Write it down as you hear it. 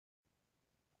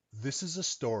This is a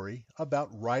story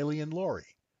about Riley and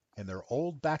Laurie and their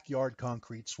old backyard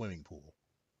concrete swimming pool.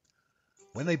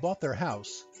 When they bought their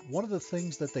house, one of the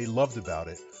things that they loved about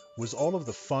it was all of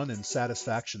the fun and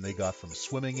satisfaction they got from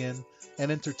swimming in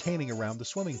and entertaining around the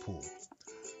swimming pool.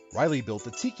 Riley built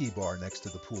a tiki bar next to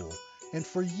the pool, and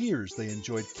for years they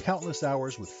enjoyed countless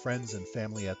hours with friends and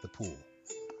family at the pool.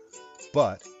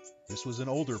 But this was an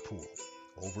older pool,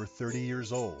 over 30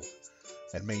 years old,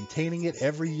 and maintaining it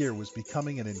every year was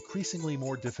becoming an increasingly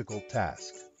more difficult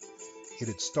task. It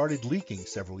had started leaking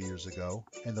several years ago,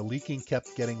 and the leaking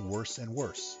kept getting worse and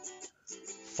worse.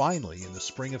 Finally, in the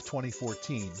spring of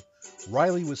 2014,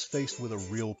 Riley was faced with a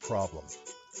real problem.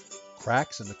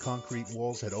 Cracks in the concrete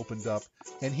walls had opened up,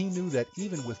 and he knew that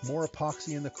even with more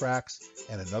epoxy in the cracks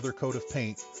and another coat of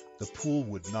paint, the pool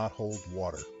would not hold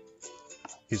water.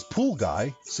 His pool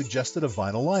guy suggested a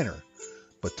vinyl liner,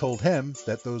 but told him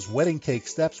that those wedding cake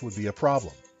steps would be a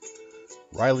problem.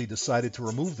 Riley decided to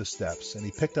remove the steps, and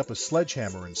he picked up a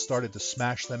sledgehammer and started to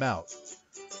smash them out.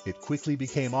 It quickly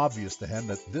became obvious to him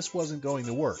that this wasn't going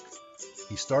to work.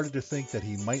 He started to think that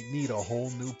he might need a whole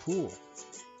new pool.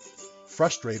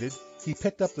 Frustrated, he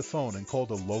picked up the phone and called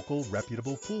a local,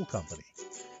 reputable pool company.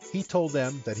 He told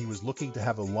them that he was looking to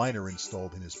have a liner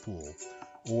installed in his pool,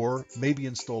 or maybe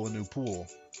install a new pool.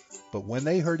 But when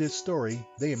they heard his story,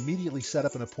 they immediately set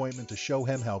up an appointment to show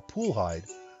him how PoolHide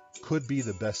could be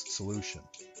the best solution.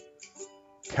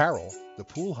 Carol, the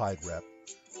PoolHide rep,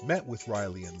 met with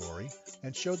Riley and Laurie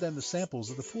and showed them the samples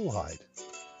of the PoolHide.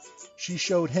 She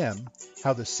showed him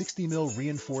how the 60 Mil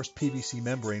Reinforced PVC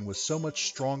Membrane was so much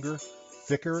stronger,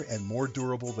 thicker, and more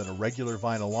durable than a regular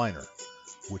vinyl liner,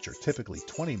 which are typically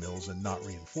 20 mils and not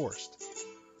reinforced.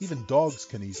 Even dogs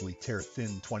can easily tear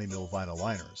thin 20 mil vinyl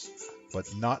liners,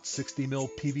 but not 60 mil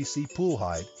PVC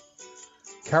PoolHide.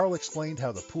 Carol explained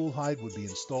how the PoolHide would be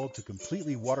installed to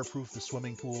completely waterproof the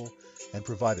swimming pool and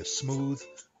provide a smooth,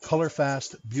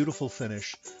 color-fast, beautiful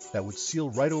finish that would seal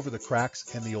right over the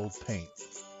cracks and the old paint.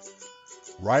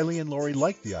 Riley and Laurie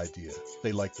liked the idea.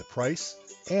 They liked the price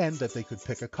and that they could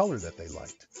pick a color that they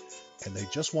liked. And they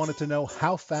just wanted to know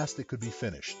how fast it could be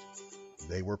finished.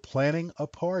 They were planning a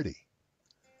party.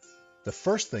 The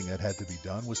first thing that had to be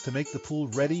done was to make the pool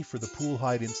ready for the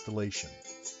PoolHide installation.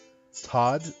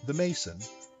 Todd, the mason,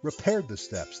 repaired the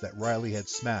steps that Riley had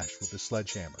smashed with the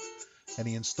sledgehammer, and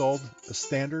he installed a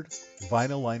standard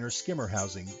vinyl liner skimmer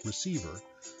housing receiver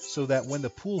so that when the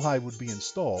PoolHide would be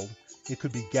installed, it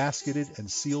could be gasketed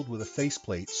and sealed with a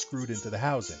faceplate screwed into the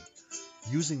housing,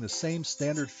 using the same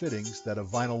standard fittings that a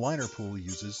vinyl liner pool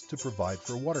uses to provide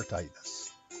for water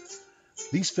tightness.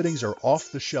 These fittings are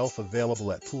off the shelf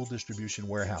available at pool distribution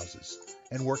warehouses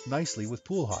and work nicely with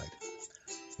PoolHide.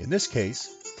 In this case,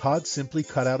 Todd simply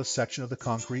cut out a section of the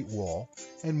concrete wall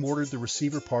and mortared the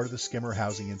receiver part of the skimmer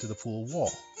housing into the pool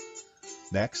wall.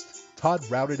 Next, Todd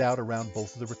routed out around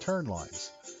both of the return lines,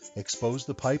 exposed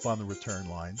the pipe on the return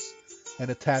lines,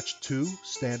 and attached two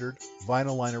standard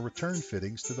vinyl liner return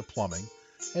fittings to the plumbing,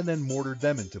 and then mortared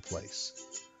them into place.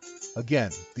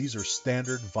 Again, these are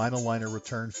standard vinyl liner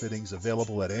return fittings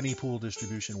available at any pool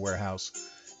distribution warehouse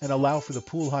and allow for the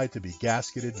PoolHide to be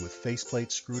gasketed with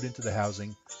faceplates screwed into the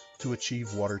housing to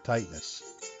achieve water tightness.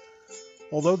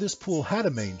 Although this pool had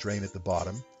a main drain at the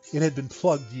bottom, it had been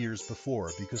plugged years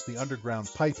before because the underground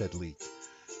pipe had leaked,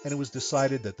 and it was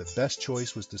decided that the best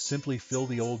choice was to simply fill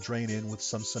the old drain in with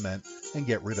some cement and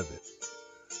get rid of it.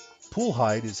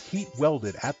 PoolHide is heat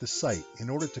welded at the site in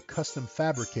order to custom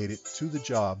fabricate it to the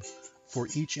job for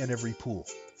each and every pool.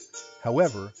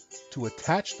 However, to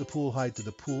attach the PoolHide to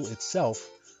the pool itself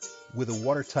with a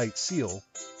watertight seal,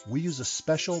 we use a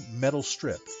special metal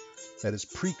strip that is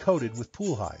pre-coated with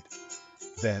PoolHide.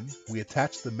 Then we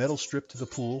attach the metal strip to the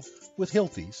pool with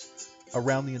Hiltis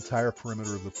around the entire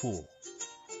perimeter of the pool.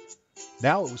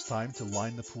 Now it was time to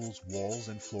line the pool's walls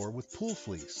and floor with pool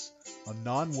fleece, a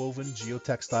non-woven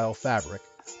geotextile fabric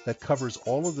that covers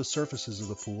all of the surfaces of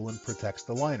the pool and protects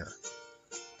the liner.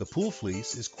 The pool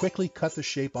fleece is quickly cut to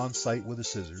shape on site with the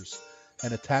scissors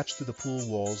and attached to the pool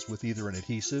walls with either an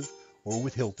adhesive or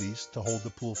with Hiltis to hold the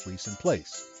pool fleece in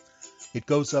place. It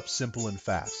goes up simple and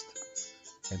fast.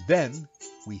 And then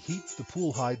we heat the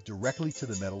PoolHide directly to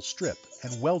the metal strip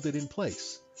and weld it in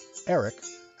place. Eric,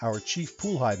 our chief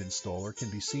PoolHide installer, can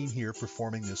be seen here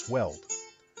performing this weld.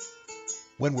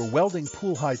 When we're welding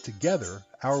PoolHide together,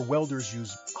 our welders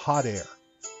use hot air,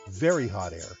 very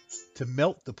hot air, to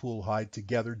melt the PoolHide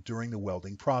together during the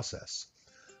welding process.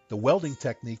 The welding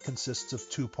technique consists of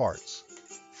two parts.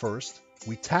 First,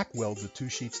 we tack weld the two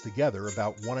sheets together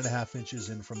about 1.5 inches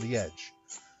in from the edge.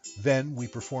 Then we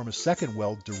perform a second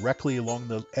weld directly along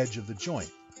the edge of the joint.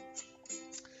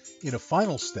 In a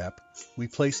final step, we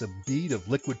place a bead of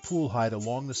liquid PoolHide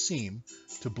along the seam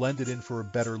to blend it in for a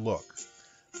better look.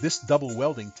 This double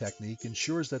welding technique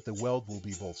ensures that the weld will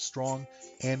be both strong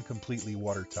and completely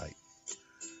watertight.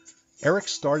 Eric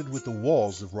started with the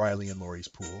walls of Riley and Laurie's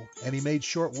pool, and he made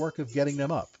short work of getting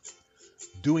them up.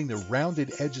 Doing the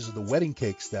rounded edges of the wedding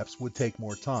cake steps would take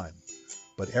more time,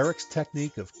 but Eric's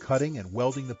technique of cutting and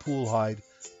welding the PoolHide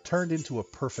turned into a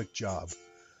perfect job.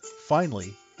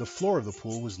 Finally, the floor of the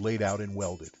pool was laid out and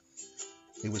welded.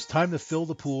 It was time to fill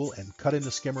the pool and cut in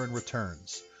the skimmer and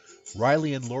returns.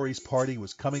 Riley and Laurie's party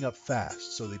was coming up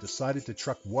fast, so they decided to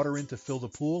truck water in to fill the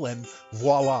pool, and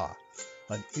voila!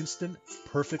 An instant,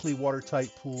 perfectly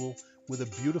watertight pool with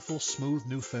a beautiful, smooth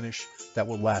new finish that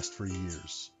will last for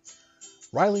years.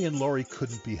 Riley and Laurie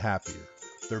couldn't be happier.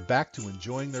 They're back to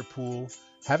enjoying their pool,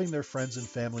 having their friends and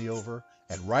family over,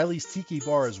 and Riley's Tiki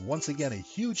Bar is once again a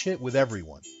huge hit with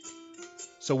everyone.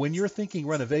 So when you're thinking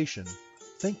renovation,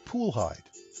 think PoolHide.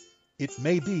 It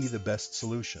may be the best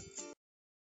solution.